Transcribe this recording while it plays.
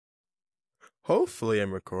Hopefully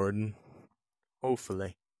I'm recording.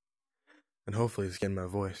 Hopefully. And hopefully it's getting my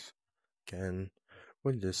voice again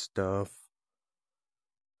with this stuff.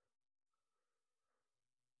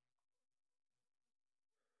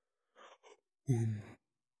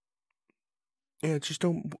 Yeah, just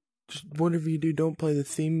whatever you do, don't play the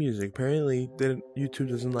theme music. Apparently, YouTube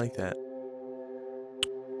doesn't like that.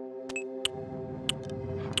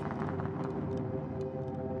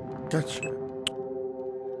 Gotcha.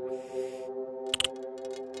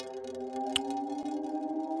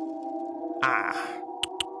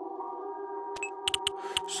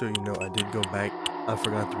 So you know, I did go back. I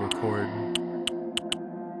forgot to record.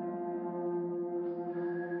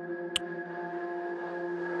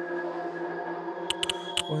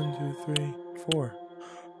 One, 2, 3, 4.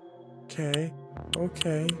 Okay. I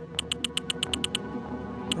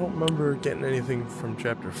don't remember getting anything from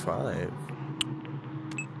chapter 5.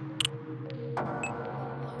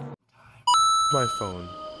 My phone.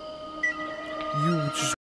 You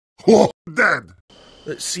just... Oh, dead!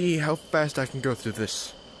 Let's see how fast I can go through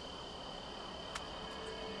this.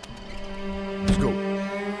 Let's go.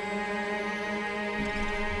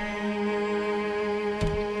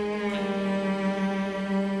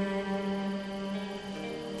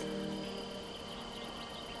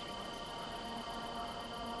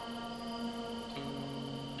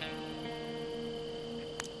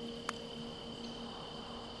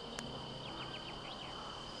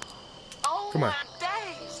 Come on.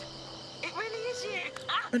 Days. It really is you.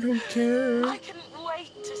 I don't care. I couldn't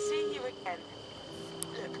wait to see you again.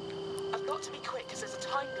 Look, I've got to be quick because there's a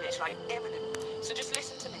time glitch like imminent. So just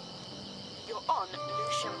listen to me. You're on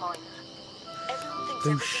Lucia Minor. Everyone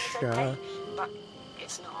thinks everything's okay, but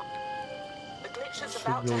it's not. The glitch that's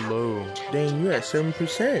about to Signal happen low. will change Dang, you're at 7%.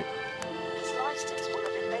 These lifestyles will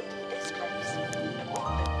have invaded this place.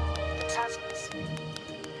 The Tasmans.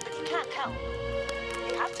 But you can't help.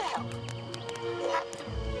 You have to help.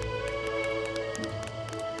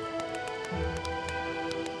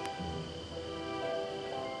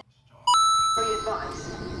 For your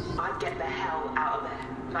advice, I'd get the hell out of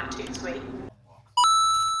there. Not too sweet.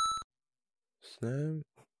 Snap.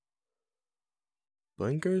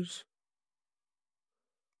 Blinkers?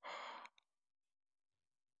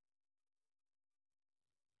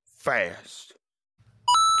 Fast.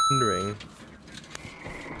 Ring.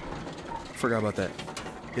 Forgot about that.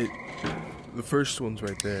 The first one's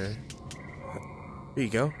right there. There you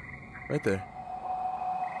go. Right there.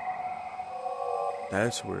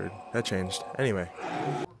 That's weird. That changed. Anyway.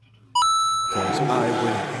 Because I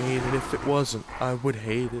would hate it if it wasn't. I would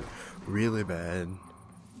hate it really bad.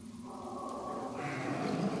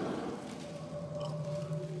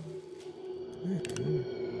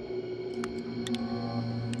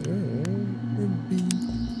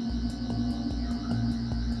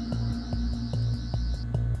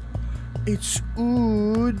 It's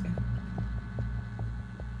oud.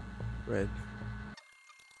 Red.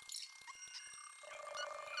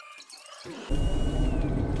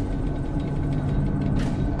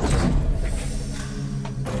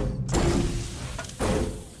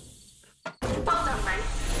 Well done, mate.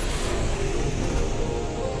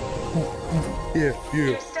 Yeah.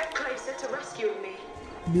 You step closer to rescuing me.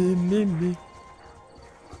 Me.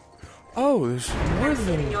 Oh, there's more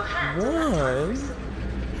than In your hand. one.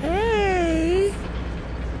 Hey!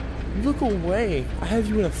 Look away. I have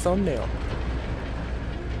you in a thumbnail.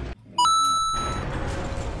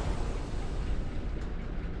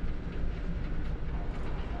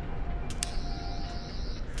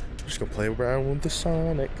 Just gonna play around with the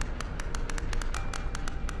Sonic.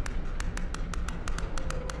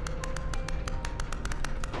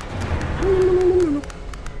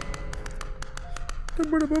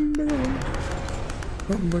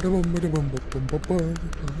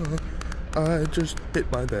 I just hit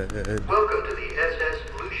my bed. Welcome to the SS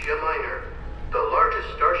Lucia Minor, the largest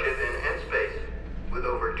starship in N-space, with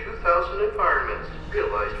over 2,000 environments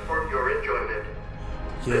realized for your enjoyment.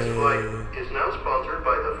 This flight is now sponsored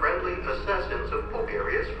by the friendly assassins of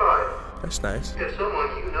Bulgaria's 5. That's nice. If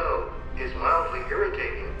someone you know is mildly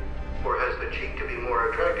irritating, or has the cheek to be more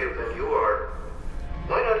attractive than you are,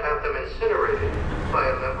 why not have them incinerated by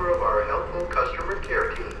a member of our helpful customer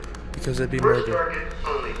care team? Because that'd be First murder. target,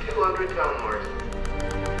 only 200 town lords.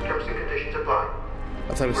 Terms and conditions apply.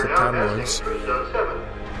 I thought it was the We're now Time passing Lords. through Zone 7.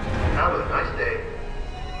 Have a nice day.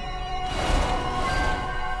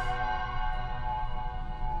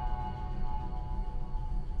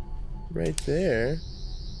 Right there.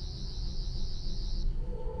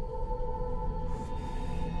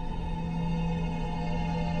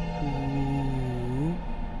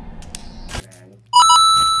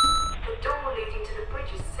 The door leading to the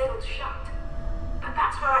bridge is sealed shut.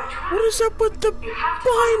 What is up with the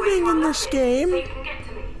binding in this game? So you can get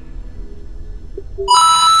to me.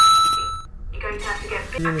 You're going to have to get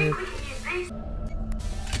big. I think we can use this.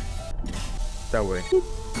 That way.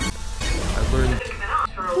 I learned.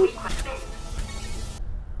 For a week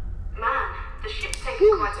man, the ship's taken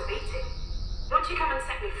quite a beating. Once you come and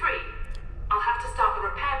set me free, I'll have to start the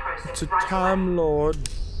repair process. It's a Time Lord.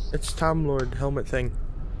 It's Time Lord helmet thing.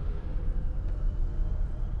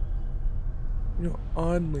 You know,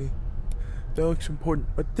 oddly, that looks important,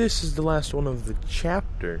 but this is the last one of the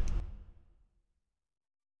chapter.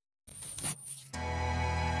 The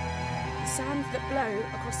sands that blow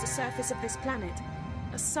across the surface of this planet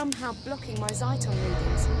are somehow blocking my Zyton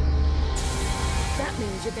readings. That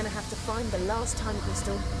means you're going to have to find the last time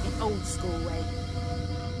crystal the old school way.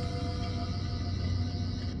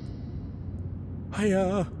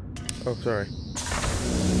 Hiya! Oh, sorry.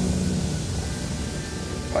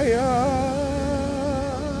 Hiya!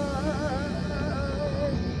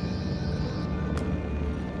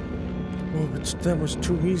 Oh, that was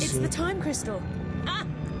too easy. It's the time crystal. Ah!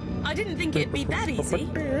 I didn't think it'd be that easy.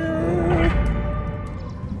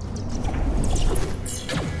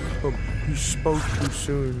 Oh, you spoke too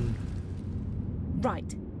soon.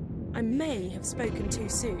 Right. I may have spoken too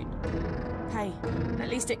soon. Hey, at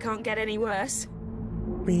least it can't get any worse.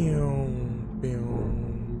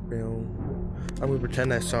 I'm gonna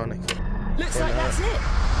pretend that's Sonic. Looks like that's it.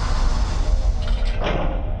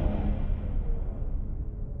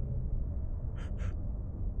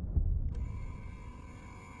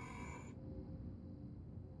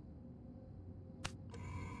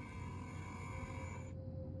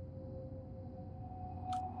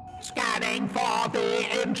 Scanning for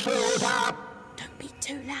the intruder! Don't be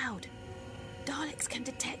too loud. Daleks can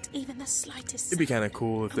detect even the slightest. It'd be kind of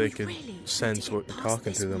cool if and they we could really sense need to what get you're past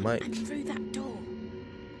talking this through the one mic. and through that door.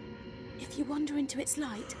 If you wander into its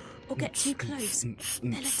light or get too close,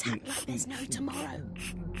 they'll attack like there's no tomorrow.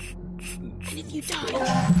 And if you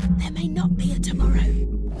die, there may not be a tomorrow.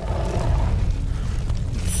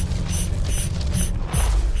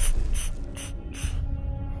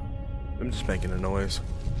 I'm just making a noise.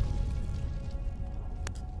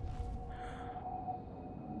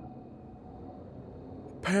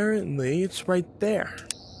 Apparently, it's right there.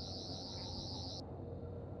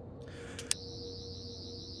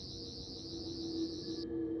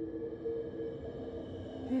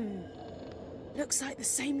 Looks like the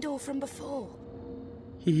same door from before.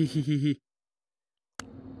 Hehehehe.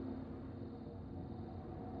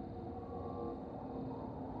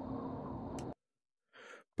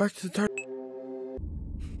 Back to the target.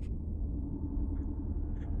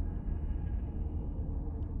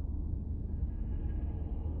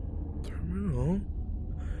 Terminal.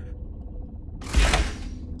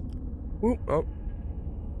 Whoop, oh.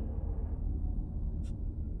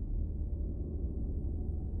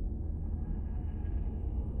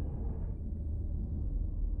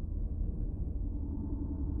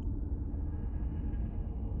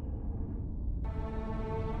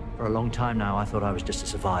 For a long time now, I thought I was just a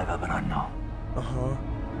survivor, but I'm not. Uh-huh.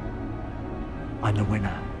 I'm the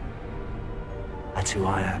winner. That's who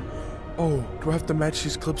I am. Oh, do I have to match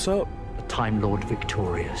these clips up? The Time Lord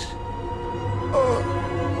victorious.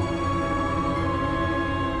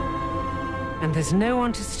 And there's no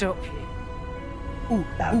one to stop you. Ooh,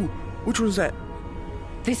 ooh, which one's that?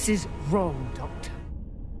 This is wrong, Doctor.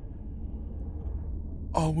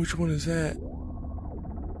 Oh, which one is that?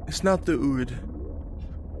 It's not the Ood.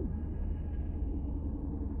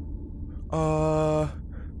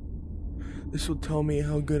 This will tell me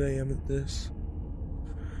how good I am at this.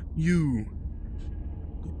 You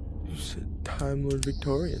said Time Lord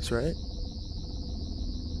Victorious, right?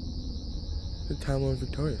 The Time Lord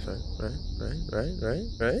Victorious, right?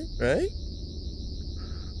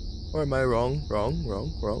 Or am I wrong?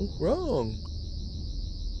 Wrong.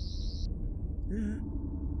 Yeah.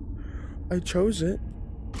 I chose it.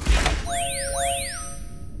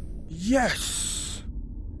 Yes!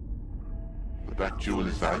 But that jewel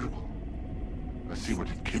is valuable. I see what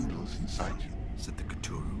it kindles inside you. Said the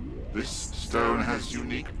Cthulhu. This stone has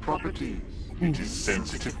unique properties. It is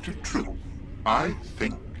sensitive to truth. I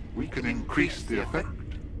think we can increase the effect.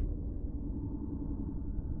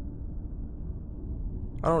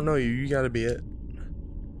 I don't know you. You gotta be it.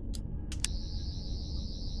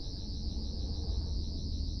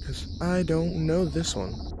 Because I don't know this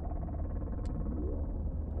one.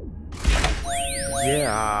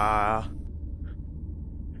 Yeah.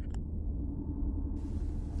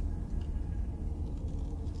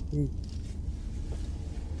 Ooh.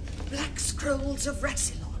 Black Scrolls of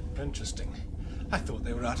Rassilon. Interesting. I thought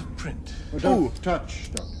they were out of print. Well, don't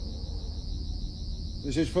touch, Doctor.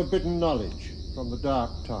 This is forbidden knowledge from the Dark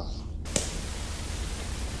Tower.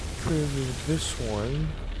 This one.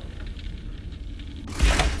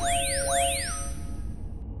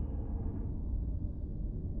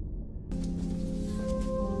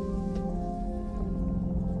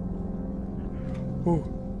 Oh.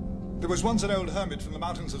 There was once an old hermit from the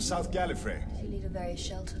mountains of South Gallifrey. Did he lead a very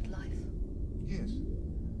sheltered life? Yes.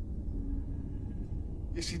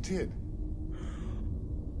 Yes, he did.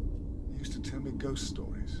 He used to tell me ghost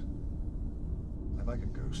stories. I like a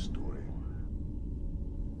ghost story.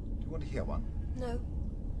 Do you want to hear one? No.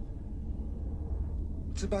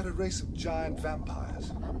 It's about a race of giant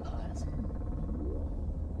vampires. Vampires?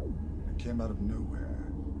 They came out of nowhere.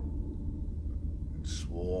 And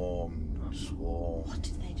swarmed and swarmed. What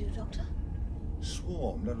did they do, Doctor?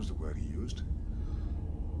 Swarmed, that was the word he used.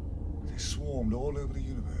 They swarmed all over the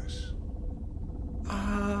universe.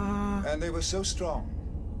 And they were so strong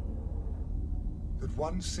that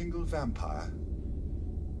one single vampire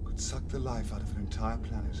could suck the life out of an entire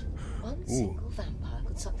planet. One single vampire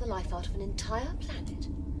could suck the life out of an entire planet?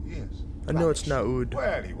 Yes. I know it's not Ood.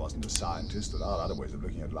 Well, he wasn't a scientist. There are other ways of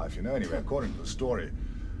looking at life, you know. Anyway, according to the story,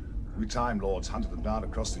 we Time Lords hunted them down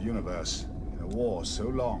across the universe in a war so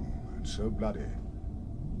long and so bloody.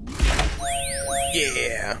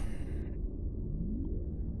 Yeah.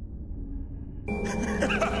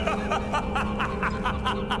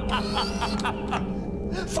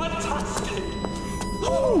 Fantastic!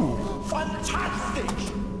 Oh, fantastic!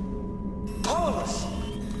 Marvelous!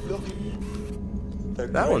 Look at you.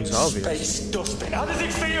 That one's obvious. Space dustbin. How does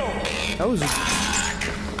it feel? That was.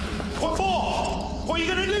 What for? What are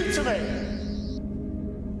you going to do to me?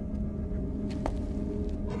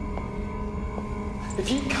 If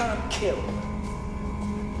you can't kill,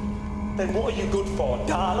 then what are you good for,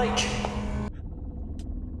 Dalek?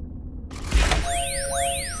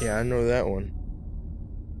 Yeah, I know that one.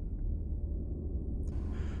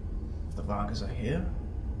 If the Vargas are here,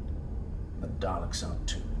 the Daleks are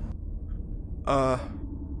too.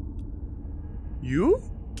 You?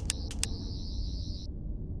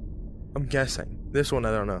 I'm guessing. This one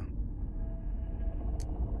I don't know.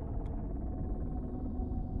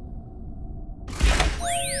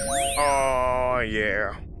 Oh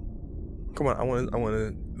yeah. Come on, I want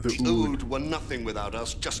the Ood were nothing without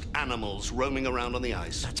us, just animals roaming around on the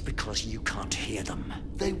ice. That's because you can't hear them.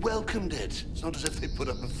 They welcomed it. It's not as if they put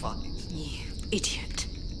up a fight. You idiot.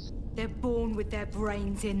 They're born with their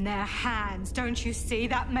brains in their hands, don't you see?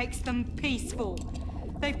 That makes them peaceful.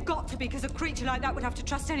 They've got to be, because a creature like that would have to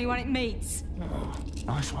trust anyone it meets. Oh,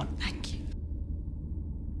 nice one. Thank you.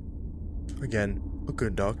 Again, a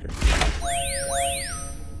good doctor.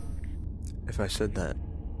 If I said that.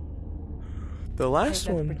 The last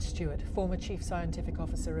one. Lethbridge Stewart, former Chief Scientific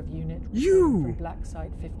Officer of Unit. You! From Black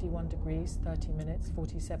Site, 51 degrees, 30 minutes,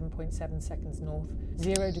 47.7 seconds north,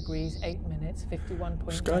 0 degrees, 8 minutes,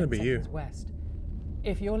 51.9 seconds west.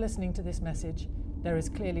 If you're listening to this message, there is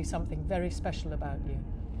clearly something very special about you.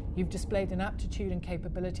 You've displayed an aptitude and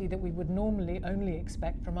capability that we would normally only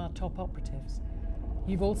expect from our top operatives.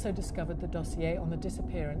 You've also discovered the dossier on the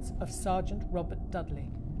disappearance of Sergeant Robert Dudley.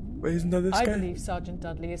 Wait, isn't that this guy? I believe Sergeant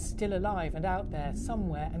Dudley is still alive and out there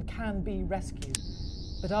somewhere and can be rescued.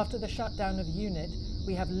 But after the shutdown of UNIT,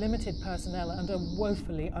 we have limited personnel and are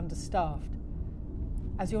woefully understaffed.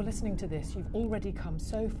 As you're listening to this, you've already come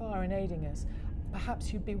so far in aiding us.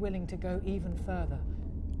 Perhaps you'd be willing to go even further.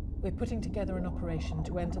 We're putting together an operation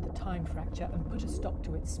to enter the time fracture and put a stop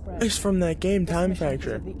to its spread. It's from that game, Time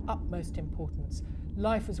Fracture. This mission is of the utmost importance.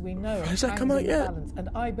 Life as we know it Has that come out yet? balance, and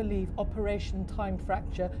I believe Operation Time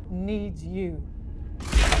Fracture needs you.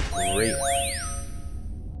 Great.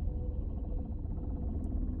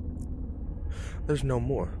 There's no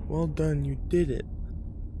more. Well done, you did it.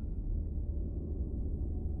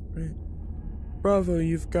 Right. Bravo,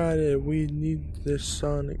 you've got it. We need this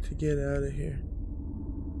Sonic to get out of here.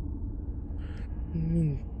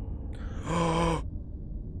 Oh.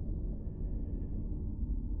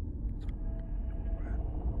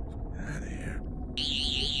 Out of here.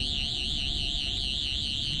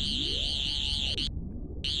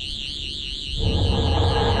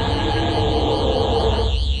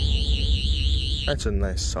 That's a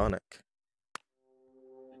nice Sonic.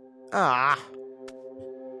 Ah.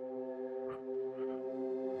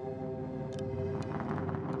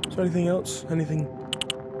 Is there anything else? Anything?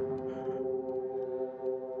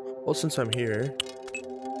 Well, since I'm here,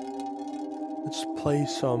 let's play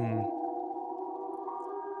some.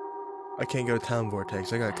 I can't go to Town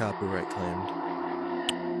Vortex. I got copyright claimed.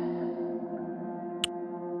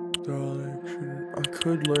 I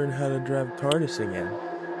could learn how to drive TARDIS again.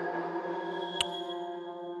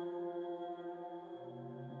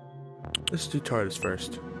 Let's do TARDIS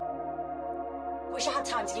first. Wish I had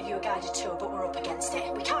time to give you a guided tour, but we're up against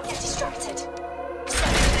it. We can't get distracted.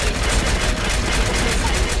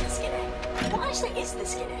 What actually is the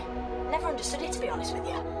Skinner? Never understood it, to be honest with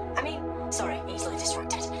you. I mean, sorry, easily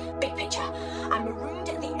distracted. Big picture. I'm marooned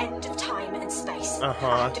at the end of time and space. I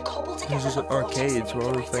have to cobble together This is an arcade, so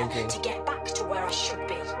what are we thinking? to get back to where I should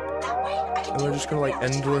be. That way, I can. And we're just gonna like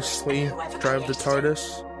endlessly drive the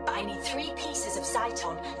TARDIS. But I need 3 pieces of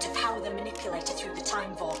Zyton to power the manipulator through the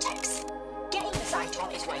time vortex. Getting the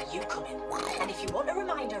Zyton is where you come in. And if you want a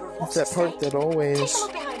reminder of what's It's that part that always. take a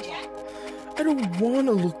look behind you. I don't want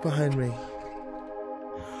to look behind me.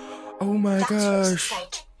 Oh my That's gosh.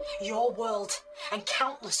 sake, your world, and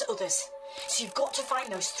countless others. So you've got to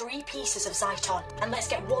find those 3 pieces of Zyton, and let's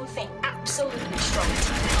get one thing absolutely straight.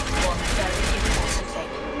 One very important thing.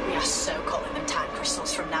 We are so calling them time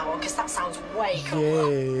crystals from now on, because that sounds way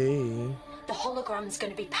cooler. Yay. The hologram's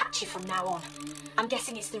going to be patchy from now on. I'm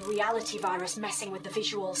guessing it's the reality virus messing with the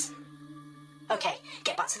visuals. Okay,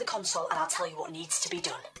 get back to the console and I'll tell you what needs to be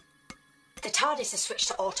done. The TARDIS has switched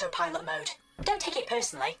to autopilot mode. Don't take it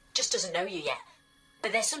personally, just doesn't know you yet.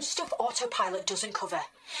 But there's some stuff autopilot doesn't cover.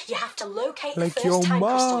 You have to locate Like the your first time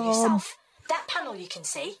crystal mom. yourself. That panel you can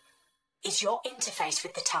see is your interface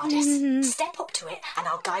with the TARDIS. Step up to it and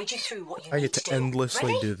I'll guide you through what you I need get to to do.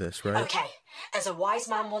 endlessly Ready? do this, right? Okay, as a wise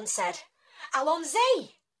man once said, Allons-y!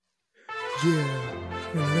 Yeah.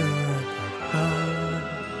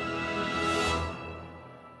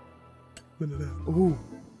 Ooh.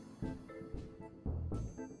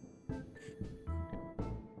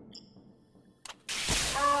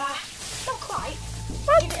 Not quite.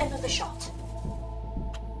 Give it another shot.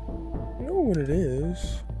 I know what it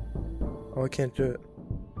is. Oh, I can't do it.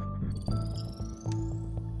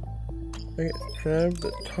 I grab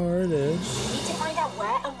the TARDIS. You need to find out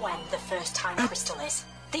where and when the first time crystal is.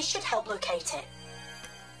 This should help locate it.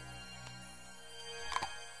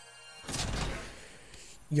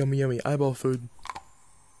 Yummy, yummy eyeball food.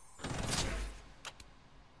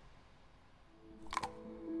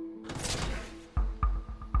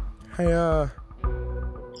 Hey, I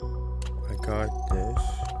got this.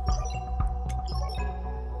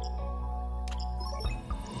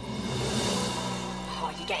 Oh,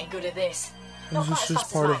 you're getting good at this. This is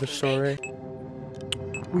just part of the story.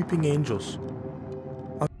 Weeping Angels.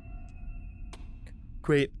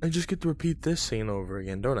 Great, I just get to repeat this scene over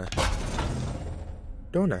again, don't I?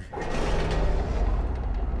 Don't I?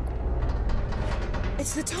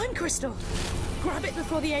 It's the time crystal. Grab it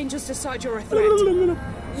before the angels decide you're a threat.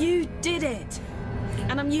 You did it.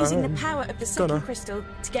 And I'm using the power of the second crystal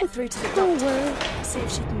to get through to the doctor. See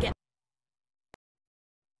if she can get...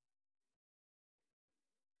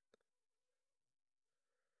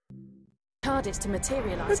 TARDIS to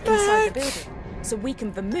materialise inside the building, so we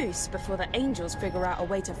can vamoose before the angels figure out a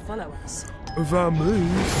way to follow us.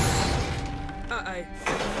 Vamoose.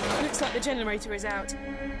 Uh-oh. Looks like the generator is out.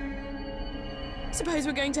 Suppose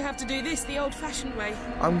we're going to have to do this the old-fashioned way.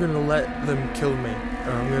 I'm gonna let them kill me,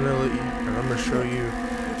 and I'm gonna let you, and I'm gonna show you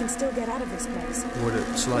We can still get out of this place. what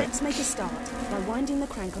it's like. Let's make a start by winding the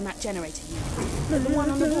crank on that generator unit. The one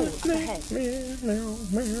on the wall up ahead.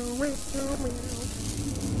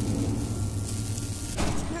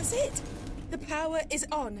 That's it. The power is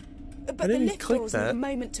on. But the didn't lift click doors need that. a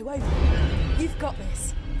moment to open. You've got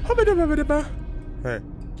this. Hey,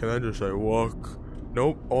 can I just like walk?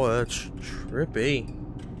 Nope. Oh, that's trippy.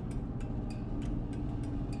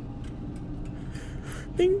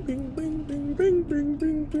 Bing, bing, bing, bing, bing, bing,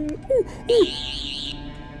 bing, bing. Ooh, ooh.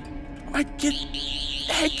 I get.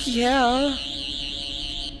 Heck yeah.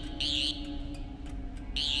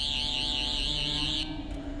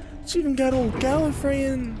 It's even got old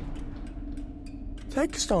Gallifreyan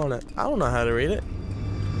text on it. I don't know how to read it.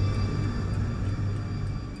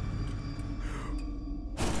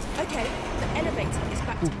 Okay, the elevator is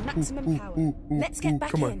back to maximum power. Let's get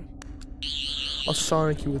back come on. in. I'll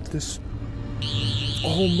Sonic you with this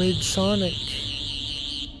homemade Sonic.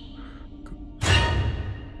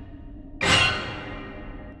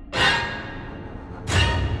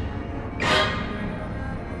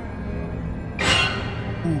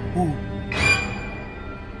 Ooh.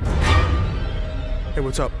 Hey,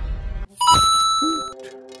 what's up?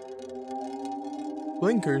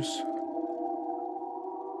 Blinkers.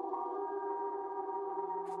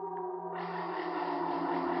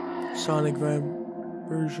 Sonic Vibe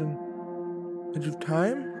version. Edge of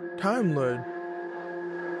Time? Time Lord.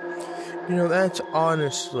 You know, that's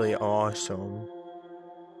honestly awesome.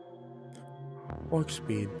 Walk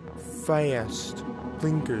speed. Fast.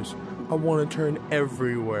 Blinkers. I want to turn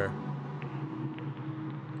everywhere.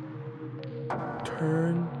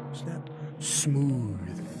 Turn. Snap.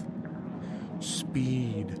 Smooth.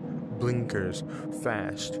 Speed. Blinkers.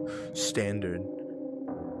 Fast. Standard.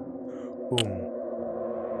 Boom.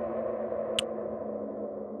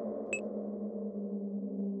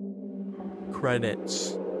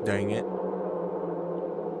 Credits. Dang it.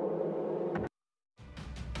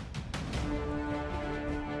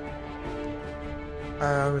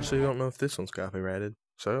 I honestly don't know if this one's copyrighted,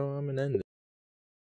 so I'm gonna end it.